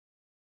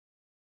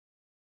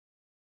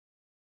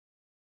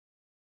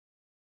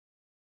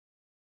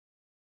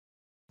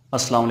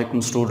अस्सलाम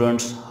वालेकुम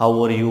students,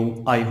 how are you?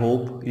 I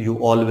hope you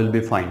all will be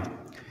fine.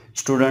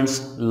 Students,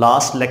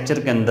 last lecture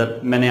के अंदर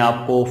मैंने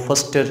आपको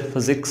फर्स्ट ईयर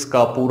फिज़िक्स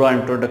का पूरा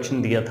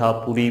इंट्रोडक्शन दिया था।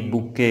 पूरी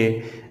बुक के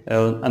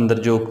अंदर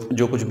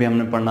जो कुछ भी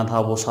हमने पढ़ना था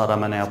वो सारा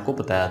मैंने आपको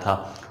बताया था।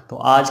 तो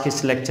आज के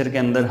इस लेक्चर के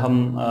अंदर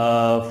हम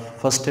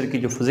फर्स्ट ईयर की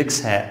जो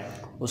फिज़िक्स है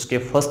उसके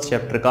फर्स्ट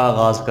चैप्टर का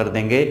आगाज़ कर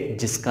देंगे,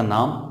 जिसका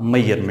नाम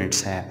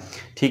मेजरमेंट्स है।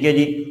 ठीक है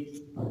जी।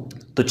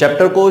 तो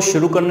चैप्टर को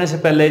शुरू करने से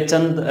पहले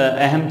चंद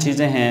अहम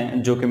चीज़ें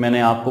हैं जो कि मैंने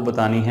आपको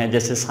बतानी है।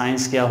 जैसे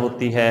साइंस क्या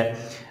होती है,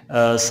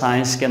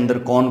 साइंस के अंदर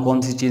कौन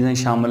कौन सी चीज़ें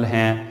शामिल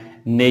हैं,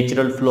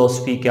 नेचुरल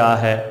फ़िलासफ़ी क्या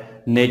है,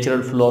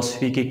 नेचुरल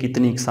फ़िलासफ़ी के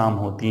कितनी इक़साम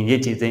होती हैं, ये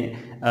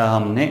चीज़ें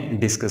हमने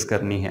डिस्कस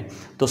करनी है।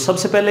 तो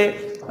सबसे पहले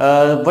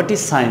व्हाट इज़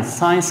साइंस?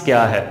 साइंस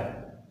क्या है?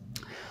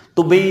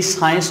 तो भाई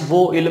साइंस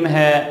वो इल्म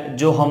है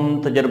जो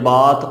हम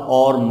तजर्बात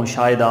और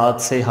मुशाहिदात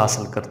से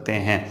हासिल करते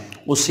हैं,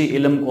 उसी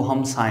इल्म को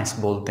हम साइंस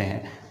बोलते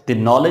हैं। The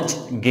knowledge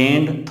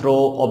gained through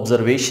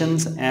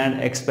observations and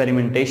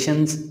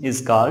experimentations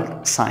is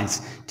called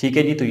science. ठीक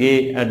है जी। तो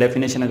ये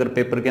डेफिनेशन अगर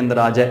पेपर के अंदर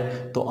आ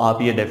जाए तो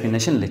आप ये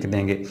डेफिनेशन लिख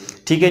देंगे।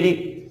 ठीक है जी।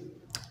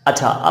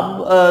 अच्छा,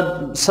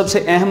 अब सबसे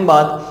अहम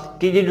बात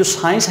कि ये जो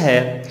साइंस है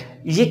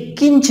ये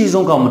किन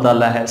चीज़ों का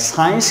मुताला है।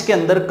 साइंस के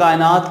अंदर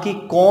कायनात की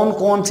कौन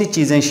कौन सी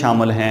चीज़ें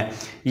शामिल हैं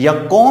या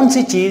कौन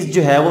सी चीज़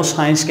जो है वो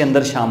साइंस के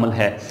अंदर शामिल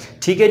है।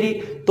 ठीक है जी।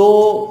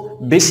 तो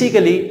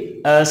बेसिकली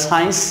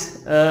साइंस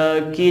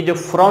की जो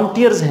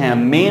फ्रंटियर्स हैं,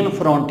 मेन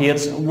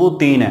फ्रंटियर्स, वो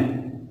तीन हैं।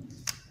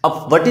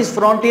 अब व्हाट इज़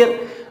फ्रंटियर?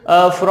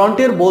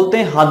 फ्रंटियर बोलते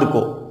हैं हद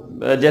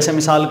को। जैसे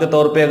मिसाल के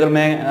तौर पे अगर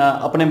मैं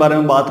अपने बारे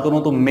में बात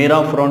करूं तो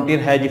मेरा फ्रंटियर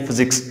है जी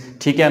फिज़िक्स।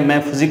 ठीक है, मैं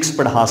फिज़िक्स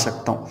पढ़ा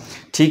सकता हूं।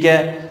 ठीक है।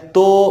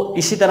 तो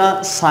इसी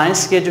तरह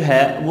साइंस के जो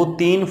है वो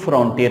तीन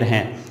फ्रंटियर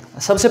हैं।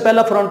 सबसे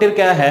पहला फ्रंटियर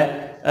क्या है?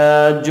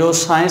 जो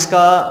साइंस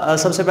का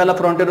सबसे पहला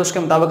फ्रंटियर, उसके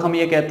मुताबिक हम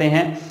ये कहते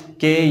हैं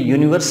कि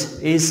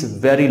यूनिवर्स इज़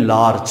वेरी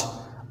लार्ज।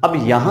 अब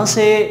यहाँ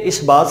से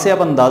इस बात से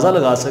आप अंदाज़ा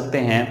लगा सकते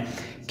हैं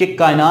कि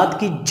कायनात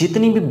की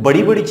जितनी भी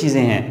बड़ी बड़ी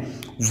चीज़ें हैं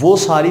वो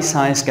सारी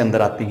साइंस के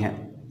अंदर आती हैं।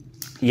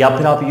 या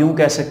फिर आप यूँ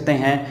कह सकते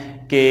हैं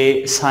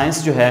कि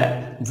साइंस जो है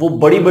वो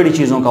बड़ी बड़ी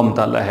चीज़ों का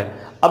मुताला है।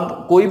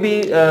 अब कोई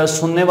भी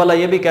सुनने वाला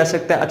ये भी कह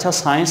सकता है, अच्छा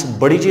साइंस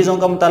बड़ी चीज़ों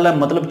का मुताला है,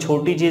 मतलब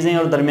छोटी चीज़ें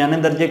और दरमियाने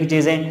दर्जे की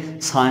चीज़ें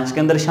साइंस के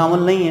अंदर शामिल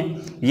नहीं है।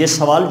 ये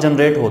सवाल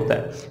जनरेट होता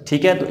है।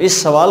 ठीक है। तो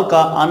इस सवाल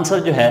का आंसर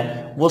जो है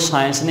वो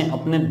साइंस ने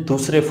अपने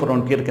दूसरे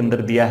फ्रंटियर के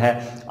अंदर दिया है।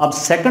 अब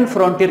सेकंड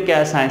फ्रंटियर क्या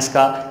है साइंस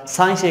का?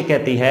 साइंस ये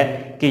कहती है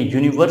कि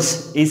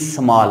यूनिवर्स इज़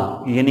स्मॉल,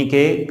 यानी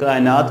कि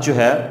कायनात जो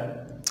है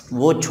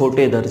वो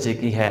छोटे दर्जे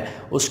की है,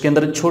 उसके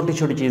अंदर छोटी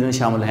छोटी चीज़ें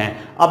शामिल हैं।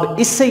 अब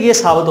इससे ये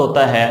साबित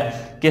होता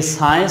है कि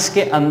साइंस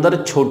के अंदर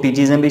छोटी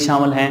चीज़ें भी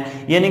शामिल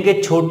हैं, यानी कि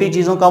छोटी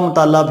चीज़ों का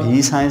मुताला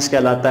भी साइंस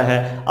कहलाता है।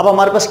 अब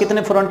हमारे पास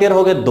कितने फ्रंटियर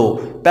हो गए? दो।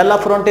 पहला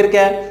फ्रंटियर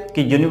क्या है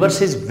कि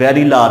यूनिवर्स इज़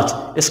वेरी लार्ज,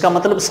 इसका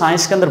मतलब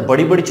साइंस के अंदर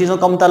बड़ी बड़ी चीज़ों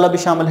का मुताला भी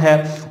शामिल है।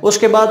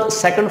 उसके बाद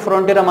सेकंड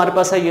फ्रंटियर हमारे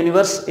पास है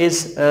यूनिवर्स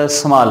इज़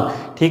स्मॉल।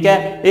 ठीक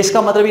है।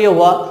 इसका मतलब ये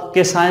हुआ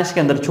कि साइंस के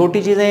अंदर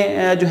छोटी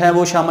चीज़ें जो है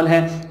वो शामिल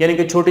हैं, यानी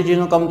कि छोटी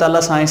चीज़ों का मुताला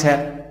साइंस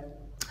है।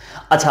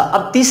 अच्छा,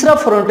 अब तीसरा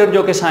फ्रंटियर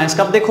जो कि साइंस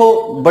का, अब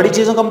देखो बड़ी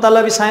चीज़ों का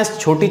मुताला भी साइंस,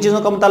 छोटी चीज़ों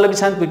का मुताला भी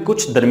साइंस,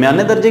 कुछ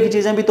दरमियाने दर्जे की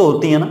चीज़ें भी तो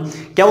होती हैं ना।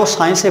 क्या वो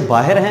साइंस से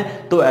बाहर हैं?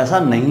 तो ऐसा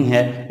नहीं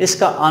है।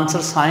 इसका आंसर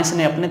साइंस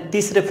ने अपने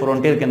तीसरे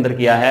फ्रंटियर के अंदर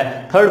किया है।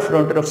 Third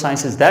frontier of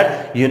science is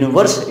that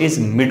universe is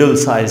middle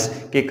size,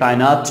 कि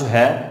कायनात जो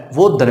है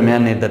वो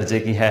दरमियाने दर्जे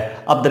की है।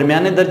 अब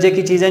दरमियाने दर्जे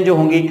की चीज़ें जो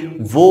होंगी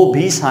वो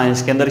भी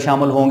साइंस के अंदर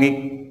शामिल होंगी।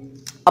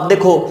 अब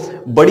देखो,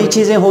 बड़ी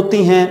चीज़ें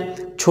होती हैं,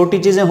 छोटी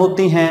चीज़ें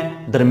होती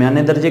हैं,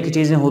 दरमियाने दर्जे की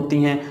चीज़ें होती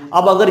हैं।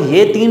 अब अगर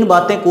ये तीन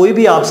बातें कोई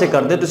भी आपसे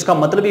कर दे तो इसका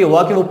मतलब ये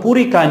हुआ कि वो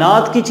पूरी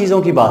कायनात की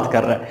चीज़ों की बात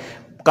कर रहा है।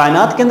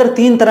 कायनात के अंदर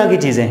तीन तरह की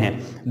चीज़ें हैं,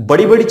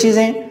 बड़ी बड़ी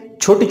चीज़ें,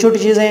 छोटी छोटी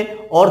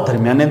चीज़ें और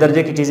दरमियाने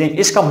दर्जे की चीज़ें।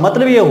 इसका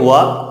मतलब ये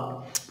हुआ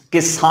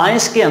कि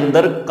साइंस के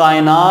अंदर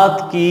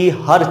कायनात की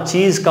हर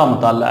चीज़ का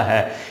मुताला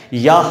है,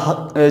 या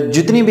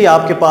जितनी भी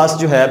आपके पास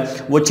जो है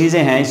वो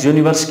चीज़ें हैं इस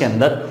यूनिवर्स के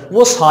अंदर,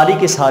 वो सारी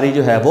की सारी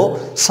जो है वो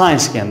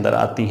साइंस के अंदर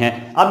आती हैं।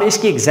 अब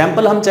इसकी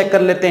एग्जांपल हम चेक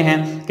कर लेते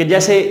हैं कि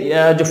जैसे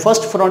जो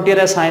फर्स्ट फ्रंटियर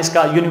है साइंस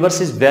का,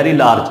 यूनिवर्स इज़ वेरी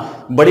लार्ज,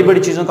 बड़ी बड़ी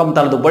चीज़ों का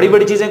मुताला। तो बड़ी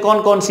बड़ी चीज़ें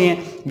कौन कौन सी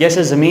हैं?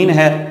 जैसे ज़मीन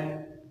है,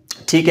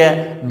 ठीक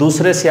है,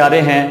 दूसरे सियारे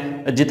हैं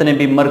जितने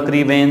भी,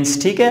 मरकरी,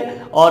 वेन्स, ठीक है,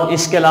 और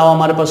इसके अलावा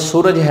हमारे पास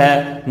सूरज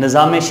है,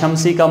 निज़ाम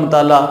शमसी का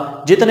मुताला,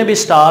 जितने भी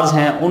स्टार्स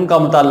हैं उनका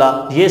मुताला,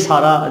 ये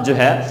सारा जो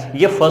है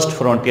ये फर्स्ट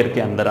फ्रंटियर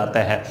के अंदर आता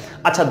है।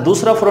 अच्छा,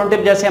 दूसरा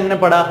फ्रंटियर जैसे हमने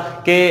पढ़ा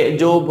कि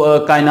जो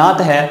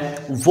कायनात है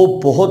वो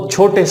बहुत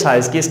छोटे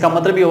साइज़ की, इसका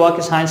मतलब ये हुआ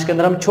कि साइंस के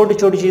अंदर हम छोटी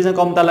छोटी चीज़ों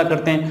का मुताला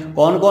करते हैं।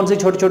 कौन कौन सी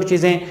छोटी छोटी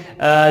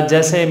चीज़ें?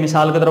 जैसे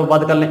मिसाल की तरफ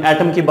बात कर लें,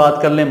 एटम की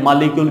बात कर लें,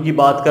 मालिक्यूल की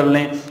बात कर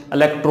लें,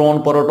 इलेक्ट्रॉन,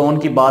 प्रोटॉन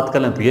की बात कर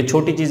लें, तो ये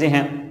छोटी चीज़ें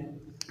हैं।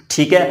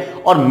 ठीक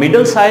है। और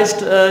मिडिल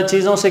साइज्ड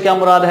चीज़ों से क्या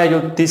मुराद है, जो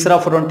तीसरा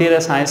फ्रंटियर है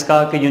साइंस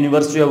का कि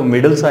यूनिवर्स जो है वो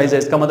मिडिल साइज है,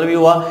 इसका मतलब ये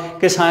हुआ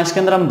कि साइंस के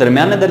अंदर हम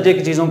दरमियाने दर्जे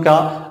की चीज़ों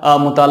का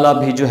मुताला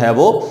भी जो है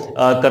वो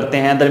करते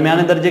हैं।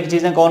 दरमियाने दर्जे की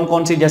चीज़ें कौन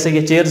कौन सी, जैसे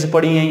ये चेयर्स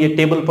पड़ी हैं, ये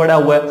टेबल पड़ा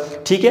हुआ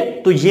है, ठीक है,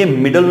 तो ये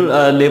मिडिल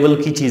लेवल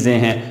की चीज़ें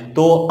हैं।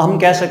 तो हम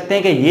कह सकते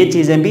हैं कि ये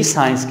चीज़ें भी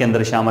साइंस के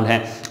अंदर शामिल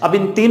हैं। अब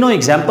इन तीनों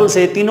एग्जाम्पल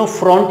से, तीनों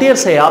फ्रंटियर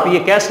से आप ये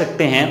कह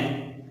सकते हैं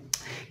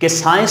कि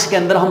साइंस के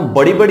अंदर हम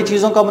बड़ी बड़ी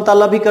चीज़ों का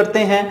मुताला भी करते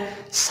हैं,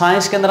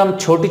 साइंस के अंदर हम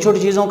छोटी छोटी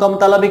चीज़ों का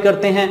मुताला भी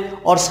करते हैं,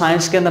 और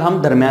साइंस के अंदर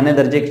हम दरमियाने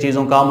दर्जे की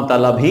चीज़ों का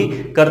मुताला भी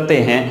करते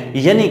हैं।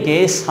 यानी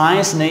कि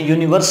साइंस ने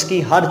यूनिवर्स की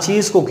हर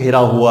चीज़ को घेरा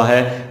हुआ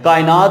है,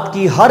 कायनात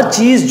की हर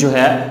चीज़ जो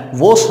है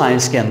वो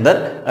साइंस के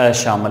अंदर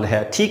शामिल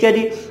है। ठीक है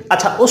जी।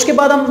 अच्छा, उसके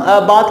बाद हम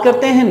बात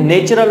करते हैं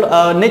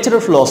नेचुरल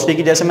फिलॉसफी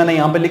की। जैसे मैंने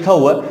यहाँ पे लिखा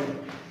हुआ है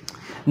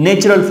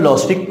नेचुरल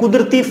फिलॉसफी,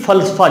 कुदरती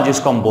फलसफा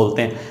जिसको हम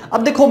बोलते हैं।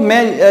 अब देखो,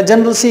 मैं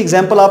जनरल सी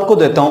एग्जांपल आपको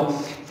देता हूं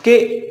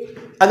कि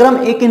अगर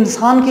हम एक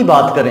इंसान की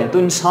बात करें तो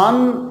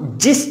इंसान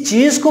जिस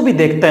चीज को भी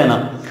देखता है ना,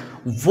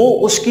 वो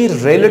उसकी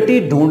रियलिटी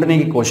ढूंढने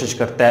की कोशिश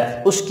करता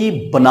है, उसकी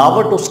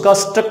बनावट, उसका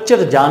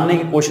स्ट्रक्चर जानने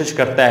की कोशिश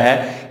करता है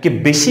कि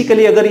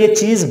बेसिकली अगर ये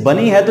चीज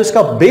बनी है तो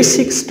इसका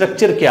बेसिक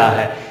स्ट्रक्चर क्या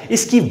है,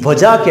 इसकी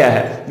वजह क्या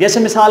है। जैसे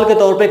मिसाल के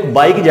तौर पे एक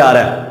बाइक जा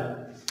रहा है,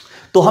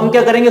 तो हम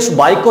क्या करेंगे, उस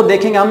बाइक को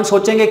देखेंगे, हम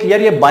सोचेंगे कि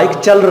यार ये बाइक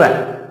चल रहा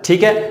है,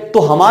 ठीक है, तो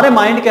हमारे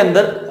माइंड के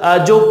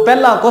अंदर जो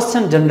पहला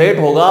क्वेश्चन जनरेट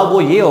होगा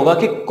वो ये होगा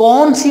कि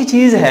कौन सी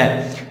चीज है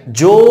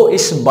जो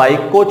इस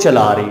बाइक को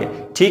चला रही है।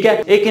 ठीक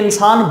है, एक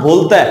इंसान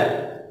बोलता है,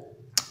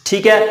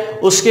 ठीक है,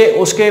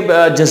 उसके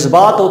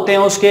जज्बात होते हैं,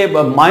 उसके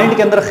माइंड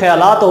के अंदर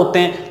ख्यालात होते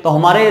हैं, तो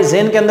हमारे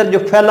जहन के अंदर जो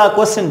पहला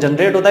क्वेश्चन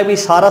जनरेट होता है कि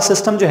सारा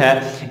सिस्टम जो है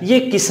ये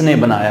किसने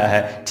बनाया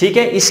है, ठीक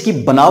है, इसकी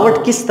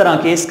बनावट किस तरह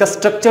की, इसका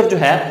स्ट्रक्चर जो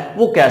है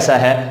वो कैसा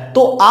है।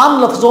 तो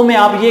आम लफ्जों में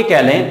आप ये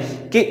कह लें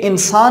कि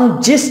इंसान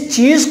जिस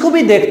चीज को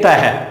भी देखता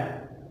है,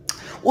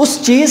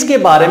 उस चीज के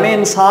बारे में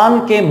इंसान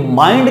के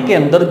माइंड के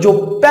अंदर जो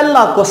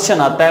पहला क्वेश्चन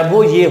आता है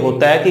वो ये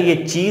होता है कि ये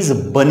चीज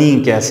बनी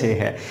कैसे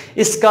है,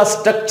 इसका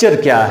स्ट्रक्चर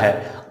क्या है।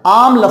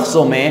 आम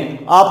लफ्जों में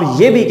आप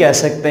ये भी कह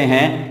सकते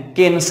हैं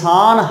कि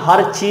इंसान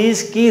हर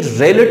चीज की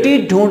रियलिटी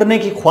ढूंढने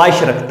की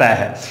ख्वाहिश रखता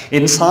है।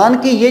 इंसान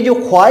की ये जो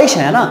ख्वाहिश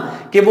है ना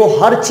कि वो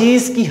हर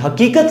चीज की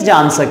हकीकत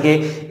जान सके,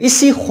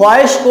 इसी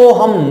ख्वाहिश को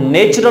हम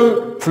नेचुरल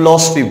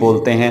फिलॉसफी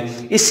बोलते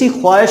हैं, इसी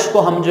ख्वाहिश को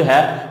हम जो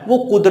है वो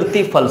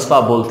कुदरती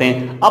फलसफा बोलते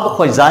हैं।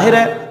 अब जाहिर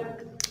है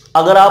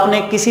अगर आपने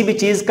किसी भी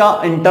चीज का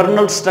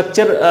इंटरनल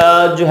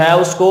स्ट्रक्चर जो है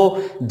उसको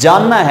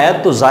जानना है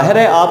तो जाहिर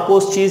है आपको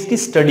उस चीज की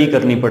स्टडी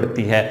करनी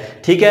पड़ती है।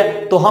 ठीक है,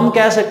 तो हम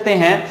कह सकते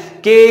हैं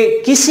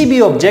कि किसी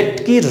भी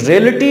ऑब्जेक्ट की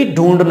रियलिटी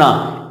ढूंढना,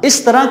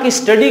 इस तरह की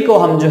स्टडी को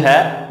हम जो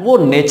है वो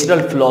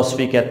नेचुरल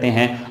फिलॉसफी कहते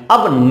हैं।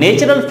 अब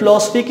नेचुरल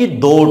फिलॉसफी की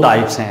दो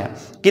टाइप्स हैं।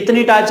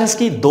 कितनी टाइप्स हैं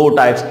इसकी? दो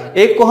टाइप्स।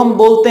 एक को हम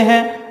बोलते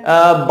हैं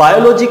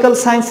बायोलॉजिकल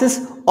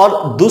साइंसेस,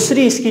 और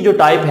दूसरी इसकी जो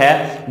टाइप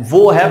है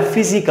वो है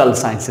फिजिकल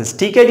साइंसेस।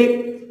 ठीक है जी।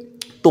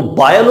 तो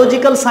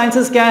बायोलॉजिकल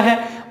साइंसेस क्या है?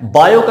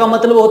 बायो का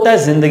मतलब होता है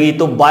जिंदगी,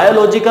 तो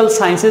बायोलॉजिकल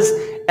साइंसेस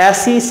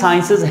ऐसी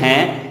साइंसेस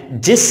हैं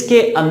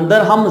जिसके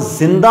अंदर हम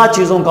जिंदा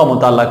चीजों का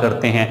मुताला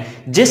करते हैं,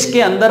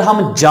 जिसके अंदर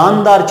हम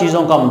जानदार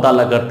चीजों का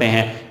मुताला करते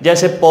हैं।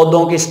 जैसे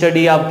पौधों की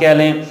स्टडी आप कह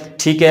लें,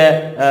 ठीक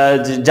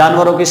है,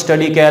 जानवरों की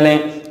स्टडी कह लें,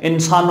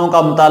 इंसानों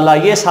का मुताला,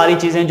 ये सारी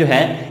चीजें जो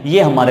हैं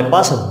ये हमारे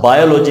पास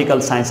बायोलॉजिकल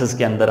साइंसेस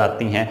के अंदर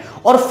आती हैं।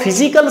 और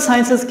फिजिकल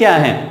साइंसेस क्या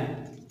हैं?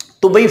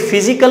 तो भाई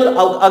फिजिकल,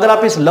 अगर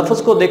आप इस लफ्ज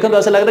को देखें तो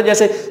ऐसा लग रहा है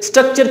जैसे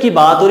स्ट्रक्चर की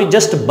बात हो रही,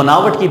 जस्ट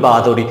बनावट की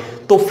बात हो रही।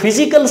 तो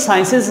फिजिकल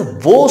साइंसेस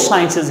वो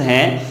साइंसेस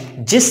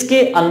हैं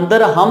जिसके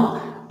अंदर हम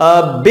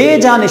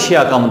बेजान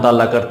अशिया का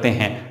मुताला करते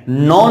हैं,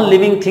 नॉन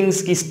लिविंग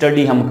थिंग्स की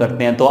स्टडी हम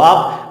करते हैं। तो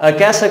आप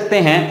कह सकते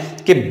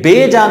हैं कि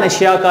बेजान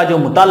अशिया का जो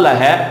मुताला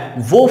है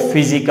वो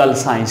फिजिकल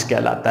साइंस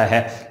कहलाता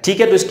है। ठीक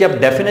है, तो इसकी आप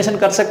डेफिनेशन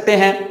कर सकते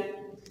हैं,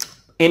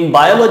 in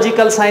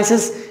biological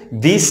sciences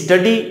we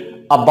study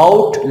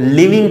about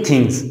living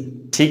things.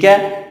 ठीक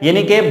है,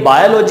 यानी कि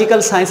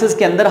बायोलॉजिकल साइंसेस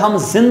के अंदर हम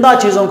जिंदा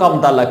चीजों का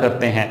मुताला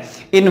करते हैं।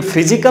 In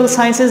physical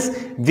sciences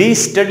we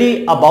study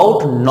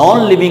about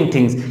non living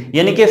things,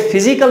 यानी कि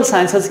फिजिकल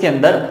साइंसेस के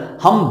अंदर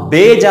हम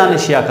बेजान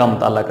अशिया का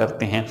मुताला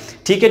करते हैं।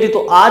 ठीक है जी।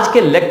 तो आज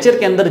के लेक्चर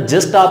के अंदर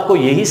जस्ट आपको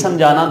यही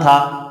समझाना था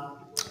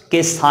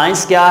कि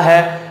साइंस क्या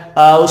है,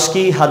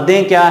 उसकी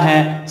हदें क्या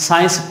हैं,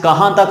 साइंस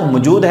कहाँ तक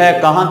मौजूद है,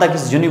 कहाँ तक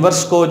इस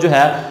यूनिवर्स को जो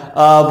है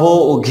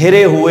वो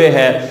घेरे हुए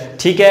है।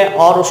 ठीक है,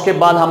 और उसके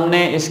बाद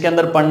हमने इसके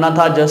अंदर पढ़ना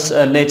था जस्ट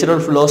नेचुरल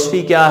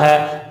फिलॉसफी क्या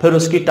है, फिर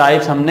उसकी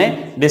टाइप्स हमने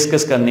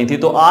डिस्कस करनी थी।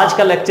 तो आज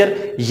का लेक्चर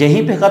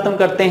यहीं पे ख़त्म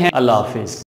करते हैं। अल्लाह हाफिज़।